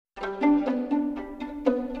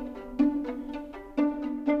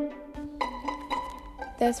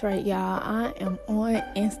That's right, y'all. I am on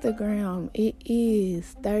Instagram. It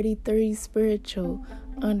is 33 spiritual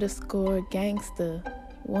underscore gangster.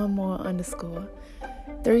 One more underscore.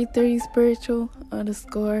 33 spiritual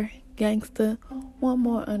underscore gangster. One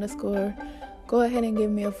more underscore. Go ahead and give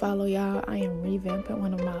me a follow, y'all. I am revamping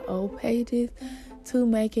one of my old pages to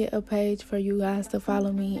make it a page for you guys to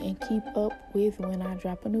follow me and keep up with when I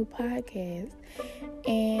drop a new podcast.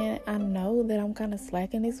 And I know that I'm kind of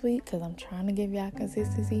slacking this week because I'm trying to give y'all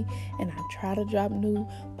consistency, and I try to drop new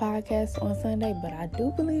podcasts on Sunday, but I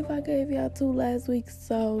do believe I gave y'all 2 last week,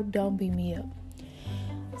 so don't beat me up.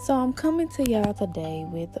 So I'm coming to y'all today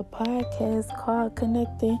with a podcast called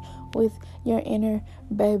Connecting with Your Inner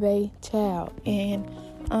Baby Child. And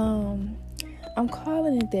I'm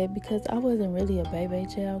calling it that because I wasn't really a baby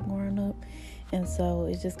child growing up, and so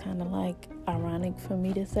it's just kind of like ironic for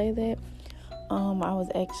me to say that. I was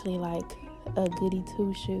actually like a goody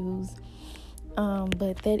two shoes,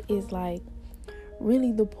 but that is like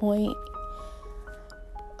really the point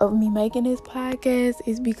of me making this podcast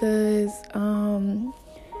is because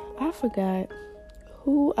I forgot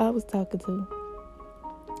who I was talking to,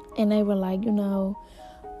 and they were like,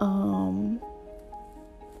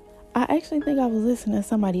 I actually think I was listening to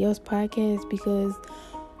somebody else's podcast because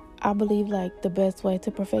I believe like the best way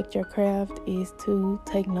to perfect your craft is to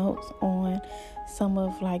take notes on some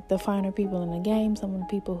of like the finer people in the game, some of the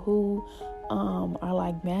people who are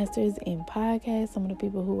like masters in podcasts, some of the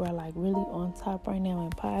people who are like really on top right now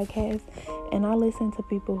in podcasts. And I listen to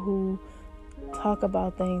people who talk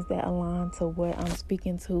about things that align to what I'm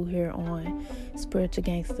speaking to here on Spiritual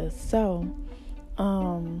Gangsters. So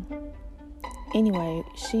anyway,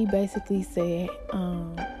 she basically said,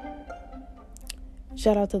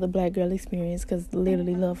 shout out to the Black Girl Experience because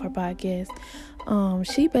literally love her podcast.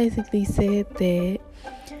 She basically said that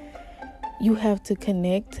you have to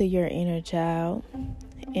connect to your inner child.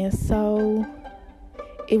 And so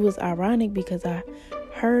it was ironic because I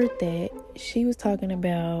heard that she was talking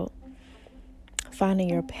about finding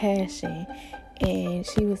your passion. And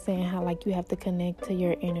she was saying how like you have to connect to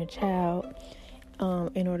your inner child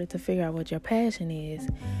in order to figure out what your passion is.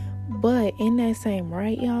 But in that same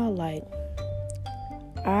right, y'all, like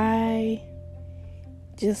I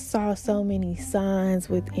just saw so many signs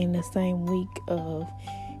within the same week of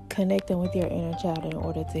connecting with your inner child in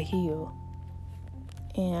order to heal.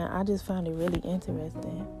 And I just found it really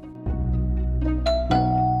interesting.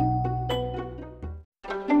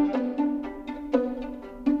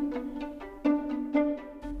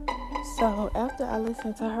 So after I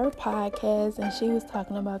listened to her podcast and she was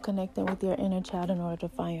talking about connecting with your inner child in order to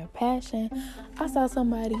find your passion, I saw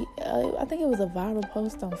somebody, I think it was a viral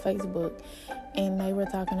post on Facebook, and they were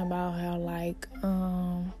talking about how like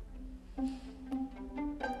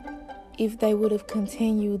if they would have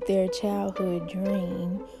continued their childhood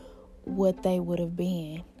dream, what they would have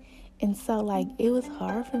been. And so like it was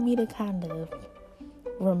hard for me to kind of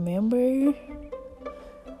remember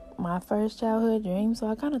my first childhood dream. So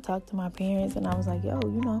I kind of talked to my parents and I was like, yo,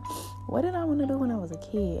 what did I want to do when I was a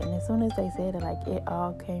kid? And as soon as they said it, like it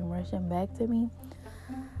all came rushing back to me.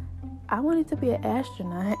 I wanted to be an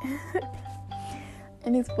astronaut.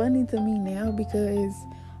 And it's funny to me now because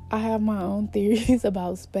I have my own theories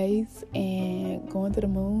about space and going to the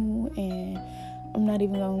moon, and I'm not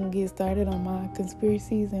even going to get started on my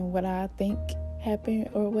conspiracies and what I think happened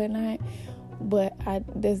or whatnot. But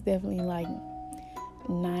that's definitely like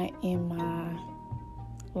not in my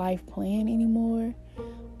life plan anymore.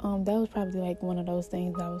 That was probably like one of those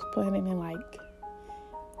things I was planning in like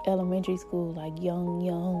elementary school, like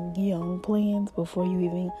young plans before you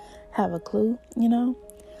even have a clue,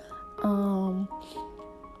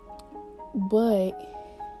 but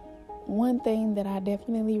one thing that I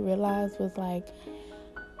definitely realized was like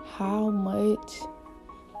how much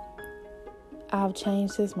I've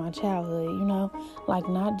changed since my childhood, like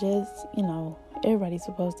not just, everybody's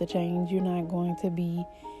supposed to change. You're not going to be,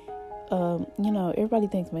 everybody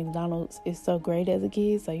thinks McDonald's is so great as a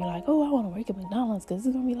kid. So you're like, oh, I want to work at McDonald's because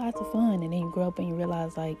it's going to be lots of fun. And then you grow up and you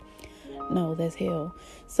realize like, no, that's hell.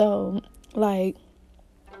 So like,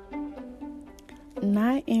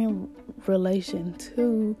 not in relation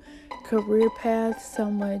to career paths so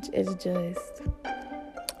much as just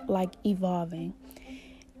like evolving.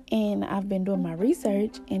 And I've been doing my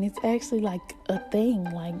research, and it's actually like a thing,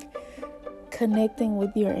 like connecting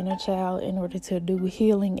with your inner child in order to do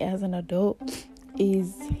healing as an adult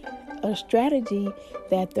is a strategy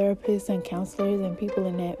that therapists and counselors and people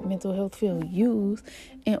in that mental health field use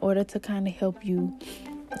in order to kind of help you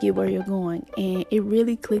get where you're going. And it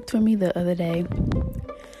really clicked for me the other day.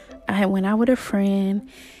 I went out with a friend,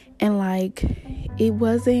 and like it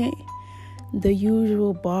wasn't the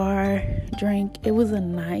usual bar, drink. It was a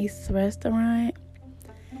nice restaurant.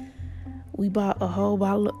 We bought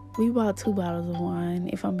we bought 2 bottles of wine,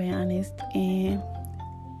 if I'm being honest, and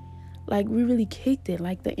like we really kicked it.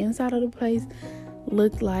 Like the inside of the place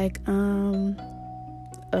looked like a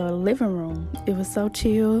living room. It was so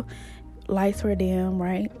chill. Lights were dim,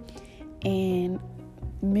 right? And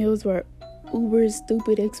meals were uber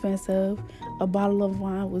stupid expensive. A bottle of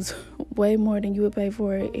wine was way more than you would pay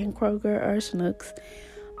for it in Kroger or Schnucks.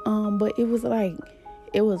 But it was like,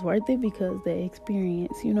 it was worth it because the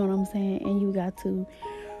experience, you know what I'm saying? And you got to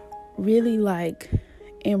really like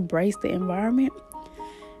embrace the environment.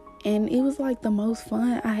 And it was like the most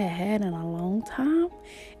fun I had in a long time.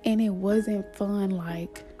 And it wasn't fun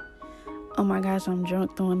like, oh my gosh, I'm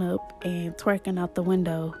drunk, throwing up and twerking out the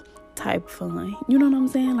window type fun. You know what I'm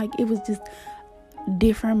saying? Like, it was just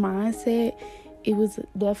different mindset. It was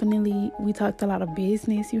definitely, we talked a lot of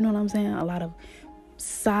business, you know what I'm saying? A lot of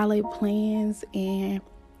solid plans, and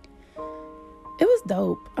it was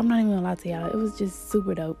dope. I'm not even gonna lie to y'all. It was just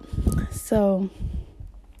super dope. So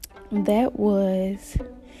that was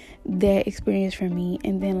that experience for me.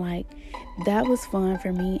 And then like that was fun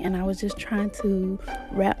for me, and I was just trying to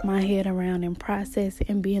wrap my head around and process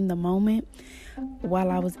and be in the moment while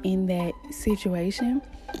I was in that situation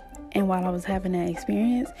and while I was having that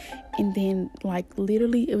experience. And then like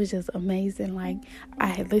literally it was just amazing. Like I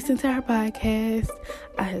had listened to her podcast,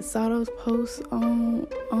 I had saw those posts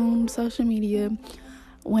on social media,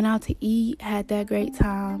 went out to eat, had that great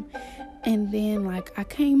time, and then like I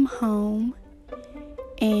came home.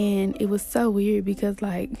 And it was so weird because,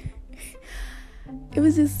 like, it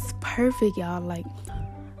was just perfect, y'all. Like,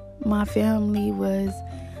 my family was,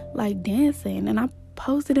 like, dancing. And I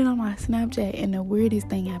posted it on my Snapchat. And the weirdest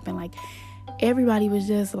thing happened. Like, everybody was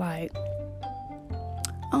just like,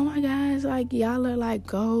 oh, my gosh. Like, y'all are, like,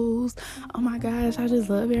 goals. Oh, my gosh. I just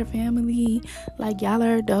love your family. Like, y'all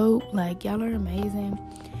are dope. Like, y'all are amazing.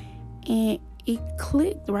 And it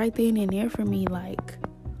clicked right then and there for me, like,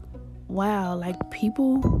 wow, like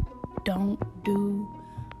people don't do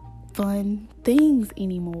fun things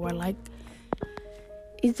anymore. Like,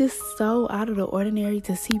 it's just so out of the ordinary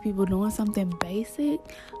to see people doing something basic.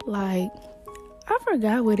 Like, I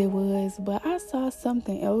forgot what it was, but I saw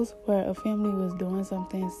something else where a family was doing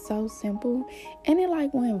something so simple, and it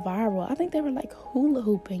like went viral. I think they were like hula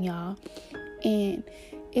hooping, y'all, and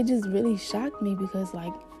it just really shocked me because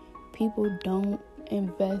like people don't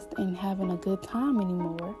invest in having a good time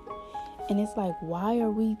anymore. And it's like, why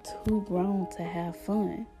are we too grown to have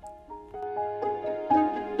fun?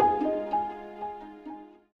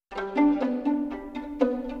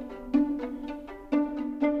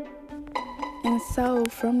 And so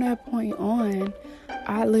from that point on,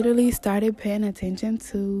 I literally started paying attention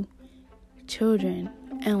to children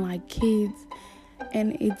and like kids.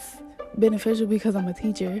 And it's beneficial because I'm a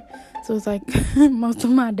teacher. So it's like most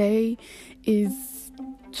of my day is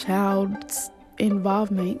child's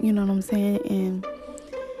involvement, you know what I'm saying? And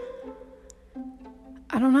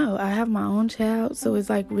I don't know, I have my own child, so it's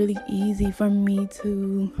like really easy for me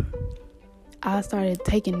I started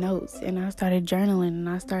taking notes, and I started journaling, and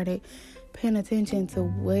I started paying attention to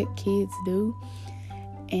what kids do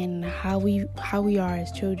and how we are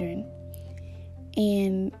as children.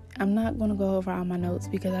 And I'm not going to go over all my notes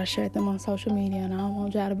because I shared them on social media, and I don't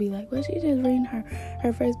want y'all to be like, well, she just reading her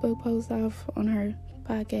Facebook post off on her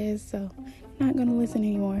podcast, so I'm not going to listen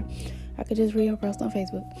anymore. I could just read her post on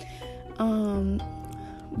Facebook.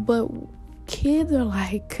 But kids are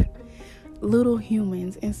like little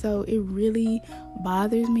humans, and so it really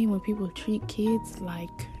bothers me when people treat kids like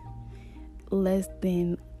less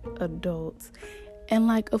than adults. And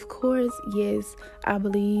like, of course, yes, I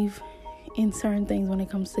believe in certain things when it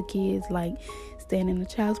comes to kids, like staying in a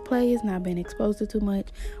child's place, not being exposed to too much,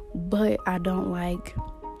 but I don't like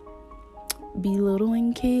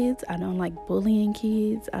belittling kids. I don't like bullying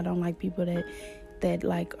kids. I don't like people that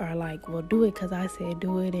like are like, well, do it because I said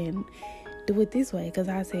do it, and do it this way because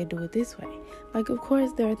I said do it this way. Like, of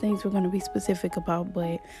course there are things we're going to be specific about,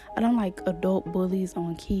 but I don't like adult bullies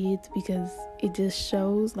on kids because it just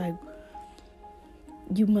shows like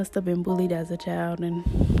you must have been bullied as a child.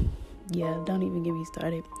 And yeah, don't even get me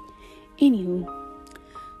started. Anywho,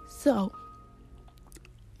 so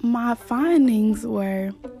my findings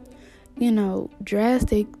were,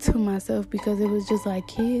 drastic to myself because it was just like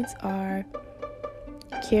kids are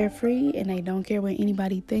carefree and they don't care what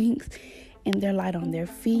anybody thinks, and they're light on their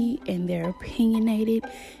feet, and they're opinionated,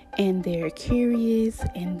 and they're curious,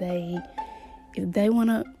 and if they want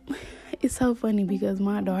to, it's so funny because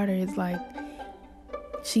my daughter is like,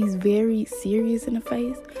 she's very serious in the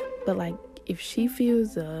face, but like if she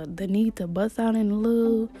feels the need to bust out in a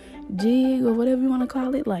little jig or whatever you want to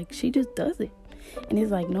call it, like, she just does it. And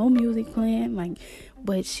it's like no music playing, like,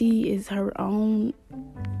 but she is her own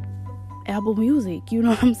Apple Music, you know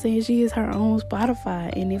what I'm saying? She is her own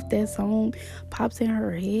Spotify, and if that song pops in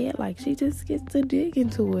her head, like, she just gets to dig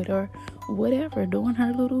into it or whatever, doing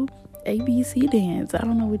her little ABC dance. I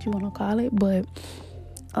don't know what you want to call it, but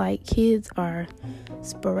like, kids are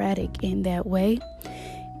sporadic in that way.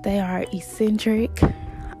 They are eccentric.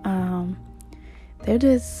 They're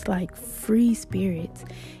just like free spirits,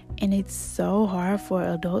 and it's so hard for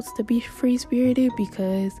adults to be free spirited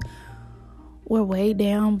because we're weighed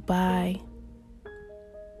down by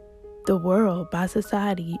the world, by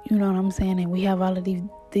society, you know what I'm saying? And we have all of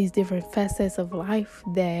these different facets of life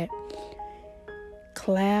that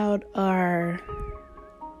cloud our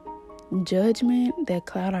judgment, that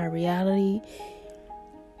cloud our reality.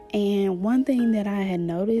 And one thing that I had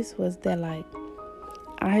noticed was that, like,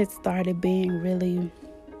 I had started being really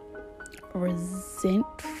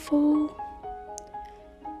resentful.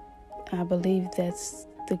 I believe that's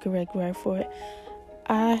the correct word for it.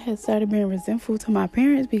 I had started being resentful to my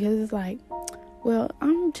parents because it's like, well,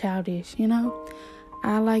 I'm childish, you know?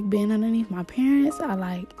 I like being underneath my parents. I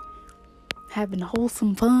like having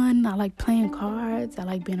wholesome fun. I like playing cards. I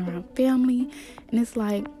like being around family. And it's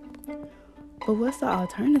like, but what's the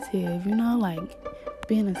alternative? You know, like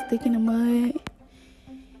being a stick in the mud.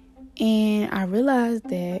 And I realized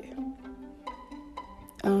that,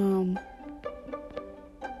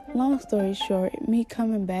 long story short, me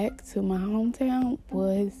coming back to my hometown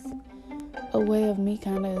was a way of me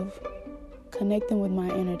kind of connecting with my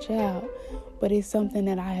inner child. But it's something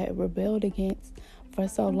that I had rebelled against for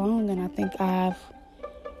so long, and I think I've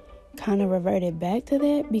kind of reverted back to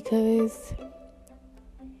that because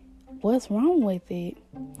what's wrong with it?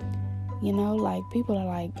 You know, like, people are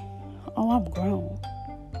like, oh, I'm grown.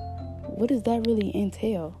 What does that really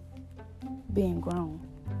entail, being grown,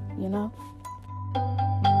 you know?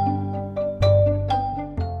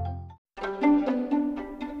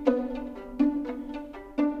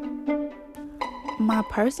 My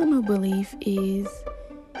personal belief is,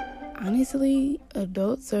 honestly,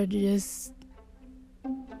 adults are just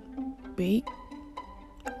big,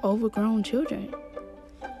 overgrown children.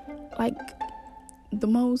 Like, the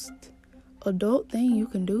most adult thing you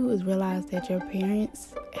can do is realize that your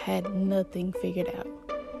parents had nothing figured out.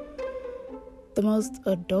 The most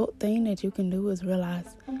adult thing that you can do is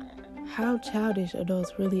realize how childish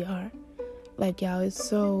adults really are. Like, y'all, it's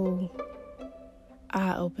so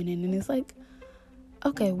eye-opening. And it's like,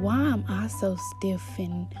 okay, why am I so stiff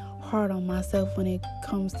and hard on myself when it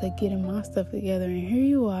comes to getting my stuff together? And here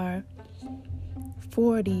you are,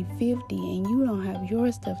 40, 50, and you don't have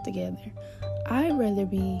your stuff together. I'd rather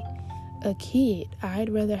be a kid. I'd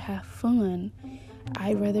rather have fun.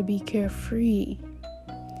 I'd rather be carefree.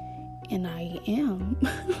 And I am.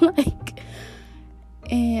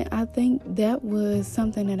 And I think that was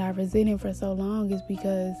something that I resented for so long, is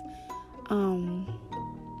because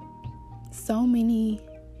so many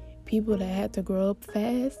people that had to grow up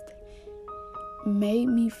fast made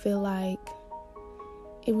me feel like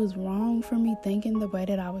it was wrong for me thinking the way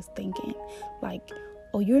that I was thinking. Like,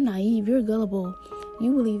 oh, you're naive, you're gullible,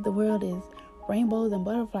 you believe the world is rainbows and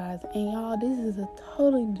butterflies. And y'all, this is a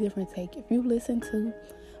totally different take. If you listen to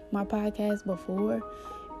my podcast before,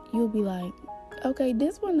 you'll be like, okay,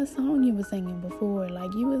 this wasn't the song you were singing before.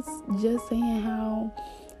 Like, you was just saying how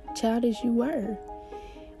childish you were.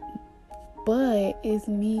 But it's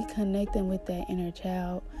me connecting with that inner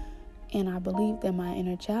child, and I believe that my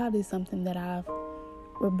inner child is something that I've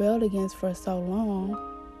rebelled against for so long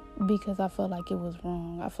because I felt like it was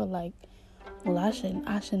wrong. I felt like, well, I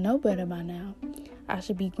should know better by now. I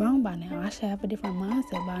should be grown by now. I should have a different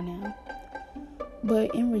mindset by now.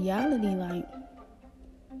 But in reality, like,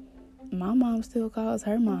 my mom still calls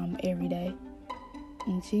her mom every day,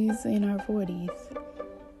 and she's in her 40s.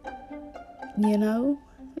 You know,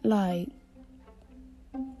 like,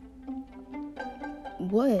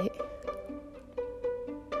 what,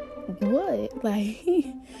 like,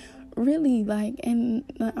 really, like, and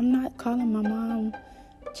I'm not calling my mom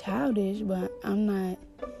childish, but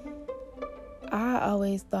I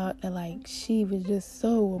always thought that, like, she was just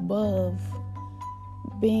so above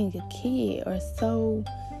being a kid, or so,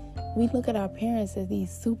 we look at our parents as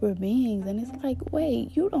these super beings, and it's like,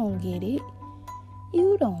 wait, you don't get it,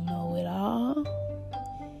 you don't know it all.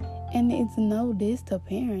 And it's no diss to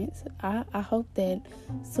parents. I hope that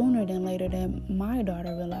sooner than later that my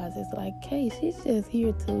daughter realizes, like, hey, she's just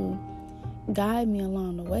here to guide me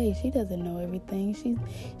along the way. She doesn't know everything.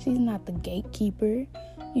 She's not the gatekeeper.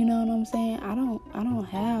 You know what I'm saying? I don't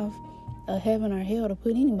have a heaven or hell to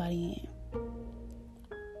put anybody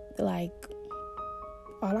in. Like,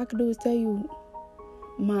 all I could do is tell you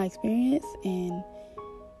my experience, and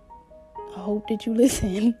I hope that you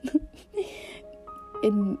listen.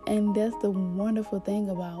 and that's the wonderful thing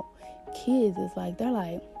about kids. It's like, they're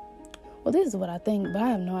like, well, this is what I think, but I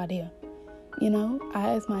have no idea. I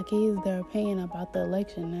asked my kids their opinion about the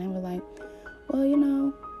election, and they were like,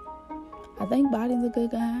 well, I think Biden's a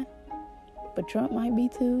good guy, but Trump might be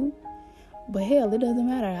too. But hell, it doesn't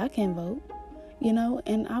matter. I can't vote,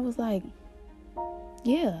 And I was like,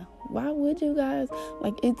 yeah, why would you guys?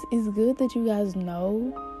 Like, it's good that you guys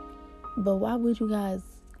know, but why would you guys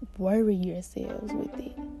worry yourselves with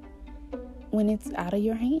it when it's out of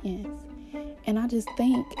your hands? And I just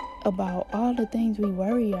think about all the things we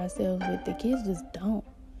worry ourselves with. The kids just don't.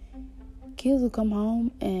 Kids will come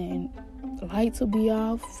home and lights will be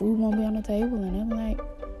off, food won't be on the table, and they'll be like,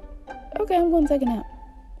 okay, I'm going to take a nap.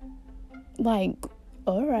 Like,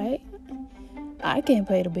 all right, I can't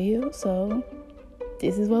pay the bill, so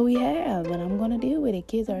this is what we have, and I'm going to deal with it.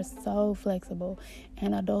 Kids are so flexible,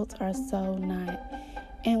 and adults are so not.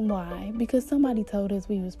 And why? Because somebody told us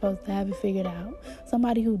we were supposed to have it figured out.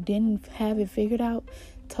 Somebody who didn't have it figured out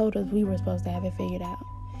told us we were supposed to have it figured out.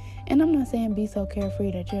 And I'm not saying be so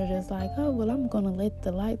carefree that you're just like, oh, well, I'm going to let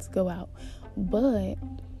the lights go out. But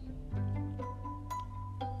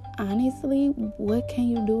honestly, what can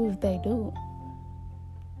you do if they do?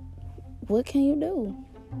 What can you do?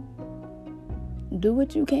 Do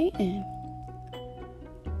what you can.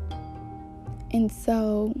 And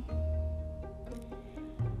so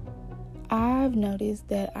I've noticed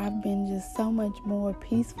that I've been just so much more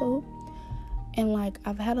peaceful, and like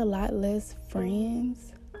I've had a lot less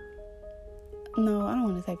friends. No, I don't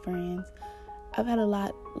want to say friends. I've had a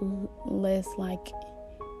lot less like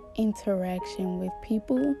interaction with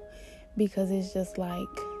people, because it's just like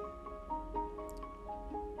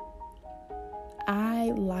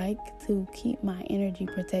I like to keep my energy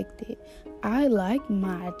protected. I like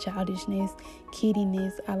my childishness,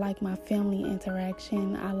 kiddiness. I like my family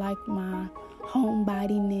interaction. I like my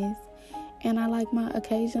homebodiness. And I like my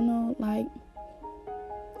occasional, like,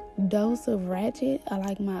 dose of ratchet. I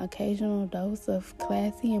like my occasional dose of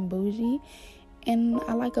classy and bougie. And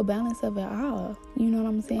I like a balance of it all. You know what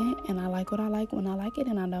I'm saying? And I like what I like when I like it,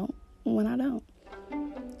 and I don't when I don't.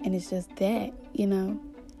 And it's just that,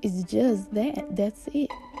 It's just that. That's it.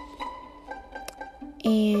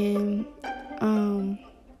 And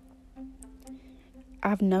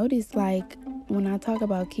I've noticed, like, when I talk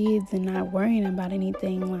about kids and not worrying about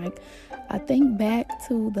anything, like, I think back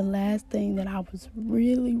to the last thing that I was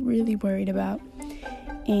really, really worried about.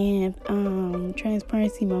 And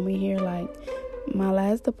transparency moment here, like, my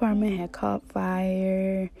last apartment had caught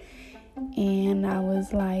fire, and I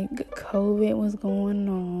was like, COVID was going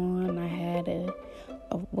on. I had a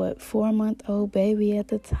 4-month-old baby at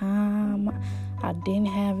the time. I didn't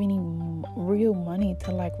have any real money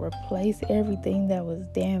to like replace everything that was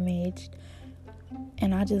damaged,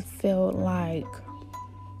 and I just felt like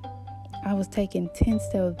I was taking 10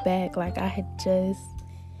 steps back. Like I had just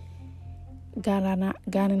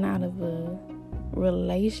gotten out of a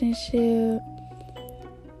relationship.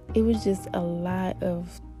 It was just a lot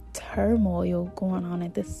of turmoil going on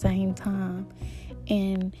at the same time,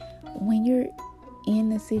 and when you're in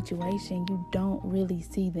the situation, you don't really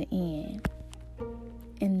see the end.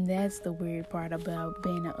 And that's the weird part about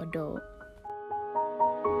being an adult.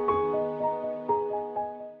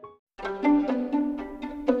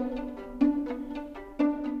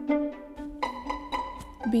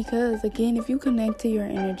 Because again, if you connect to your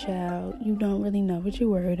inner child, you don't really know what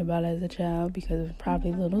you're worried about as a child, because it's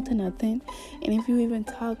probably little to nothing. And if you even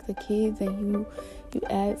talk to kids and you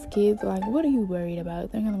ask kids, like, what are you worried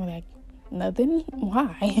about? They're gonna be like, nothing.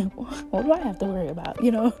 Why? What do I have to worry about?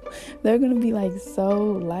 They're gonna be like so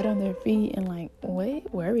light on their feet and like, wait,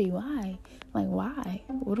 worry? Why? Like, why?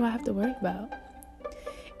 What do I have to worry about?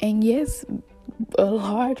 And yes, a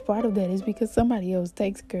large part of that is because somebody else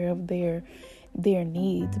takes care of their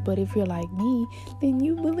needs. But if you're like me, then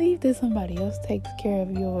you believe that somebody else takes care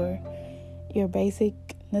of your basic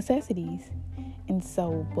necessities. And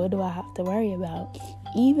so what do I have to worry about?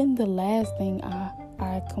 Even the last thing,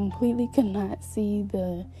 I completely could not see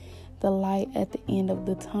the light at the end of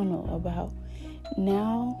the tunnel about.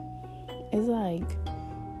 Now it's like,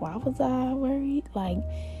 why was I worried? Like,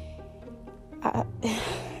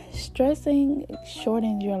 stressing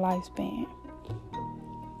shortens your lifespan.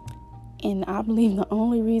 And I believe the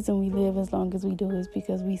only reason we live as long as we do is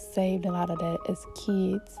because we saved a lot of that as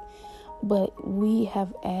kids. But we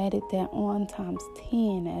have added that on times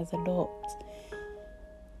 10 as adults.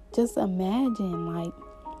 Just imagine, like,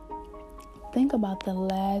 think about the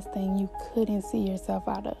last thing you couldn't see yourself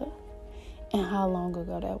out of and how long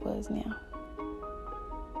ago that was now.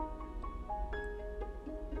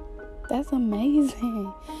 That's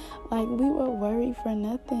amazing. Like, we were worried for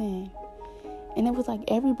nothing. And it was like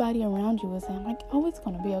everybody around you was saying, like, oh, it's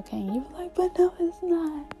going to be okay. And you were like, but no, it's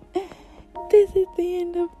not. This is the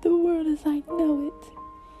end of the world. It's like, no,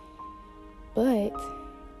 but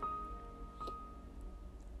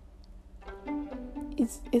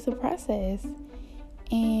it's a process.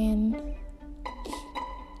 And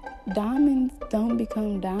diamonds don't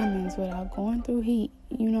become diamonds without going through heat.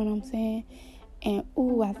 You know what I'm saying? And,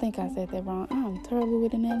 I think I said that wrong. I'm terrible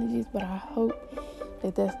with analogies, but I hope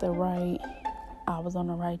that that's I was on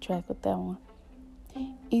the right track with that one.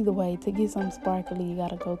 Either way, to get something sparkly, you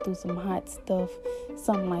gotta go through some hot stuff,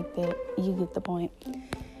 something like that. You get the point.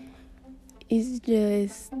 It's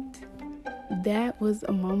just, that was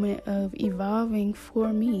a moment of evolving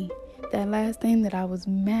for me. That last thing that I was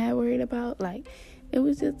mad worried about, like, it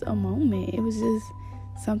was just a moment. It was just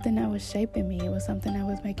something that was shaping me. It was something that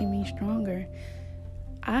was making me stronger.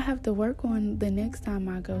 I have to work on the next time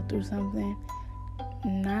I go through something,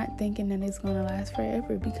 not thinking that it's going to last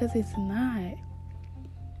forever, because it's not.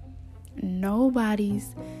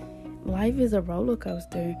 Nobody's life is a roller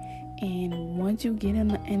coaster, and once you get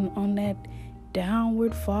in on that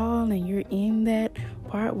downward fall and you're in that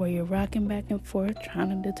part where you're rocking back and forth trying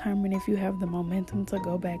to determine if you have the momentum to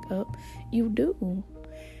go back up, you do.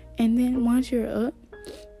 And then once you're up,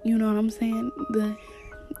 you know what I'm saying,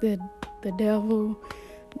 the devil,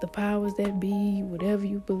 the powers that be, whatever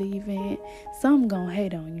you believe in, some gonna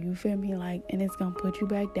hate on you feel me, like, and it's gonna put you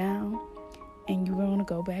back down, and you're gonna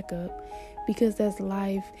go back up, because that's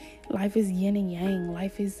life. Life is yin and yang.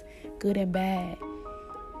 Life is good and bad.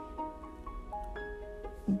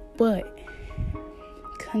 But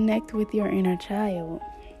connect with your inner child.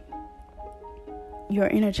 Your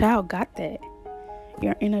inner child got that.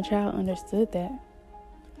 Your inner child understood that.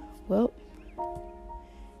 Well,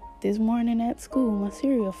 this morning at school, my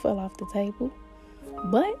cereal fell off the table,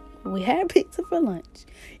 but we had pizza for lunch.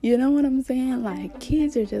 You know what I'm saying? Like,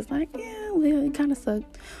 kids are just like, yeah, well, it kind of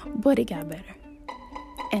sucked, but it got better.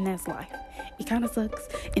 And that's life. It kind of sucks,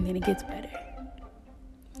 and then it gets better.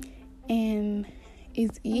 And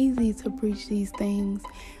it's easy to preach these things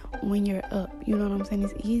when you're up. You know what I'm saying?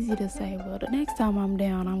 It's easy to say, well, the next time I'm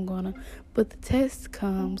down, I'm gonna. But the test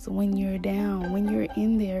comes when you're down, when you're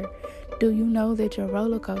in there. Do you know that your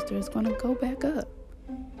roller coaster is gonna go back up?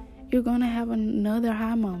 You're gonna have another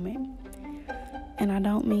high moment. And I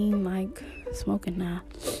don't mean like smoking now.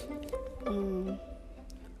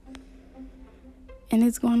 And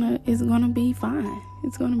it's gonna be fine.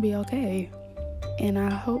 It's gonna be okay. And I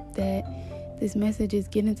hope that this message is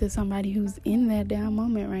getting to somebody who's in that down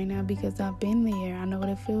moment right now, because I've been there. I know what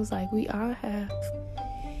it feels like. We all have.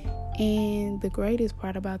 And the greatest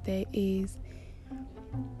part about that is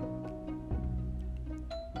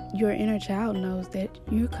your inner child knows that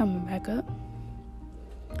you're coming back up.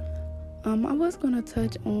 I was going to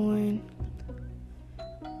touch on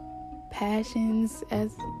passions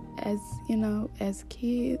as you know, as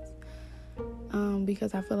kids,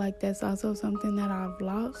 because I feel like that's also something that I've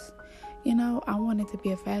lost. You know, I wanted to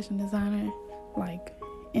be a fashion designer, like,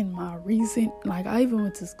 in my recent, like, I even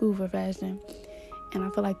went to school for fashion, and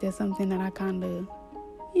I feel like that's something that I kind of,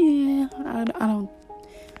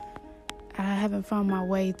 I haven't found my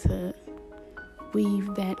way to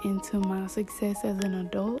weave that into my success as an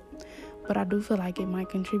adult, but I do feel like it might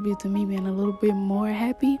contribute to me being a little bit more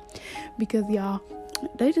happy, because, y'all,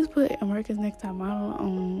 they just put America's Next Top Model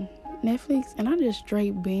on Netflix, and I just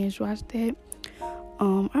straight binge watched that.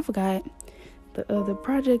 I forgot the other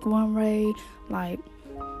Project One Ray. Like,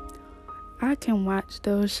 I can watch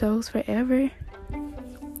those shows forever,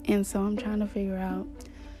 and so I'm trying to figure out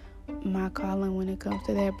my calling when it comes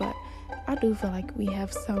to that. But I do feel like we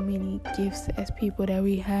have so many gifts as people that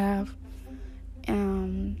we have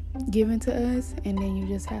given to us, and then you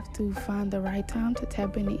just have to find the right time to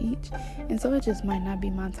tap into each. And so it just might not be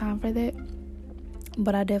my time for that,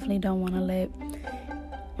 but I definitely don't want to let.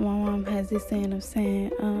 My mom has this saying of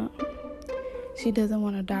saying she doesn't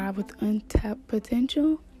want to die with untapped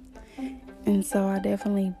potential. And so I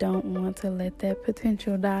definitely don't want to let that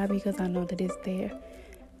potential die, because I know that it's there.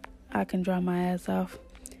 I can draw my ass off.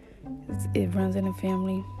 It runs in the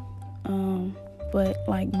family. But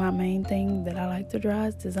like, my main thing that I like to draw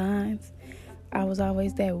is designs. I was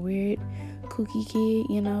always that weird, kooky kid,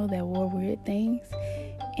 you know, that wore weird things.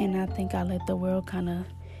 And I think I let the world kind of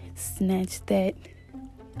snatch that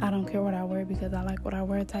I don't care what I wear because I like what I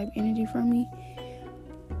wear type energy from me.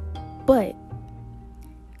 But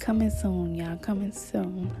coming soon, y'all, coming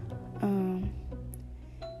soon.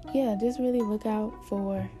 yeah, just really look out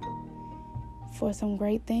for some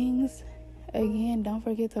great things. Again, don't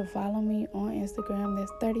forget to follow me on Instagram.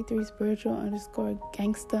 That's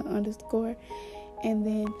 33spiritual_gangsta_. And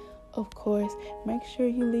then, of course, make sure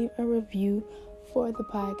you leave a review for the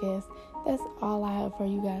podcast. That's all I have for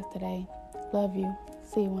you guys today. Love you.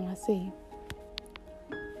 See you when I see you.